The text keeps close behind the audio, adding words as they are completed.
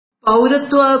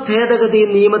പൌരത്വ ഭേദഗതി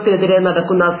നിയമത്തിനെതിരെ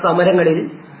നടക്കുന്ന സമരങ്ങളിൽ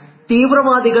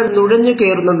തീവ്രവാദികൾ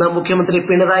നുഴഞ്ഞുകയറുന്നെന്ന് മുഖ്യമന്ത്രി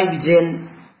പിണറായി വിജയൻ.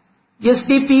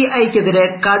 എസ്ഡിപിഐക്കെതിരെ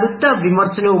കടുത്ത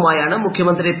വിമർശനവുമായാണ്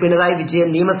മുഖ്യമന്ത്രി പിണറായി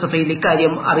വിജയൻ നിയമസഭയിൽ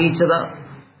ഇക്കാര്യം അറിയിച്ചത്.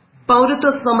 പൌരത്വ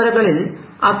സമരങ്ങളിൽ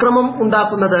അക്രമം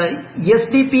ഉണ്ടാക്കുന്നത്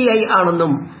എസ്ഡിപിഐ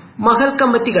ആണെന്നും മഹൽ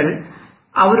കമ്മിറ്റികൾ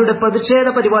അവരുടെ പ്രതിഷേധ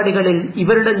പരിപാടികളിൽ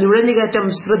ഇവരുടെ നുഴഞ്ഞുകയറ്റം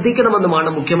ശ്രദ്ധിക്കണമെന്നുമാണ്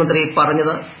മുഖ്യമന്ത്രി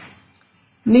പറഞ്ഞത്.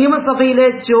 നിയമസഭയിലെ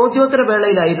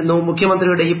ചോദ്യോത്തരവേളയിലായിരുന്നു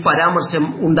മുഖ്യമന്ത്രിയുടെ ഈ പരാമർശം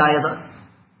ഉണ്ടായത്.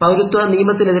 പൌരത്വ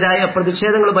നിയമത്തിനെതിരായ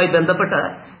പ്രതിഷേധങ്ങളുമായി ബന്ധപ്പെട്ട്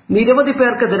നിരവധി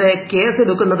പേർക്കെതിരെ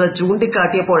കേസെടുക്കുന്നത്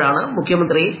ചൂണ്ടിക്കാട്ടിയപ്പോഴാണ്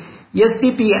മുഖ്യമന്ത്രി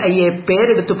എസ്ഡിപിഐയെ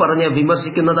പേരെടുത്തു പറഞ്ഞ്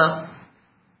വിമർശിക്കുന്നത്.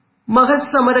 മഹൽ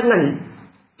സമരങ്ങൾ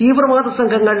തീവ്രവാദ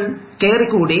സംഘങ്ങൾ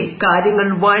കയറിക്കൂടി കാര്യങ്ങൾ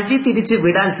വഴിതിരിച്ച്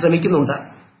വിടാൻ ശ്രമിക്കുന്നുണ്ട്.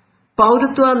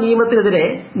 പൌരത്വ നിയമത്തിനെതിരെ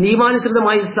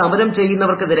നിയമാനുസൃതമായി സമരം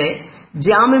ചെയ്യുന്നവർക്കെതിരെ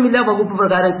ജാമ്യമില്ലാ വകുപ്പ്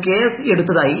പ്രകാരം കേസ്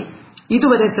എടുത്തതായി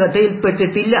ഇതുവരെ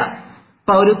ശ്രദ്ധയിൽപ്പെട്ടിട്ടില്ല.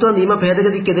 പൌരത്വ നിയമ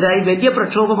ഭേദഗതിക്കെതിരായി വലിയ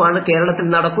പ്രക്ഷോഭമാണ് കേരളത്തിൽ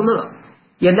നടക്കുന്നത്.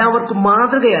 എല്ലാവർക്കും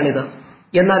മാതൃകയാണിത്.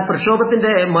 എന്നാൽ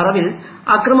പ്രക്ഷോഭത്തിന്റെ മറവിൽ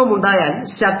അക്രമമുണ്ടായാൽ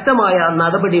ശക്തമായ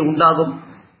നടപടി ഉണ്ടാകും.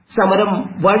 സമരം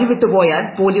വഴിവിട്ടുപോയാൽ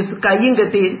പോലീസ് കയ്യും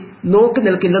കെട്ടി നോക്കി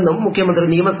നിൽക്കില്ലെന്നും മുഖ്യമന്ത്രി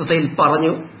നിയമസഭയിൽ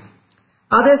പറഞ്ഞു.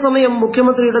 അതേസമയം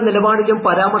മുഖ്യമന്ത്രിയുടെ നിലപാടിനും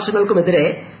പരാമർശങ്ങൾക്കുമെതിരെ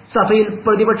സഭയിൽ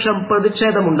പ്രതിപക്ഷം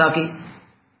പ്രതിഷേധമുണ്ടാക്കി.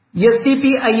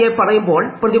 എസ്ഡിപിഐയെ പറയുമ്പോൾ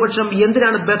പ്രതിപക്ഷം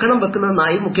എന്തിനാണ് ബഹളം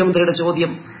വെക്കുന്നതെന്നായി മുഖ്യമന്ത്രിയുടെ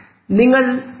ചോദ്യം. നിങ്ങൾ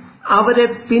അവരെ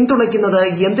പിന്തുണയ്ക്കുന്നത്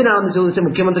എന്തിനാണെന്ന് ചോദിച്ച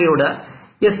മുഖ്യമന്ത്രിയോട്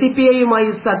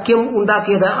എസ്ഡിപിഐയുമായി സഖ്യം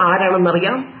ഉണ്ടാക്കിയത്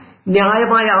ആരാണെന്നറിയാം,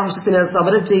 ന്യായമായ ആവശ്യത്തിന്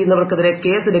സമരം ചെയ്യുന്നവർക്കെതിരെ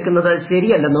കേസെടുക്കുന്നത്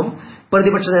ശരിയല്ലെന്നും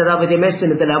പ്രതിപക്ഷ നേതാവ് രമേശ്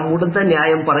ചെന്നിത്തല മുടന്ത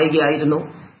ന്യായം പറയുകയായിരുന്നു.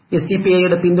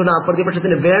 എസ്ഡിപിഐയുടെ പിന്തുണ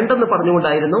പ്രതിപക്ഷത്തിന് വേണ്ടെന്ന്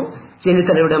പറഞ്ഞുകൊണ്ടായിരുന്നു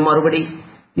ചെന്നിത്തലയുടെ മറുപടി.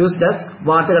 News desk,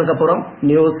 വാർത്തകൾക്കപ്പുറം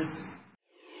news.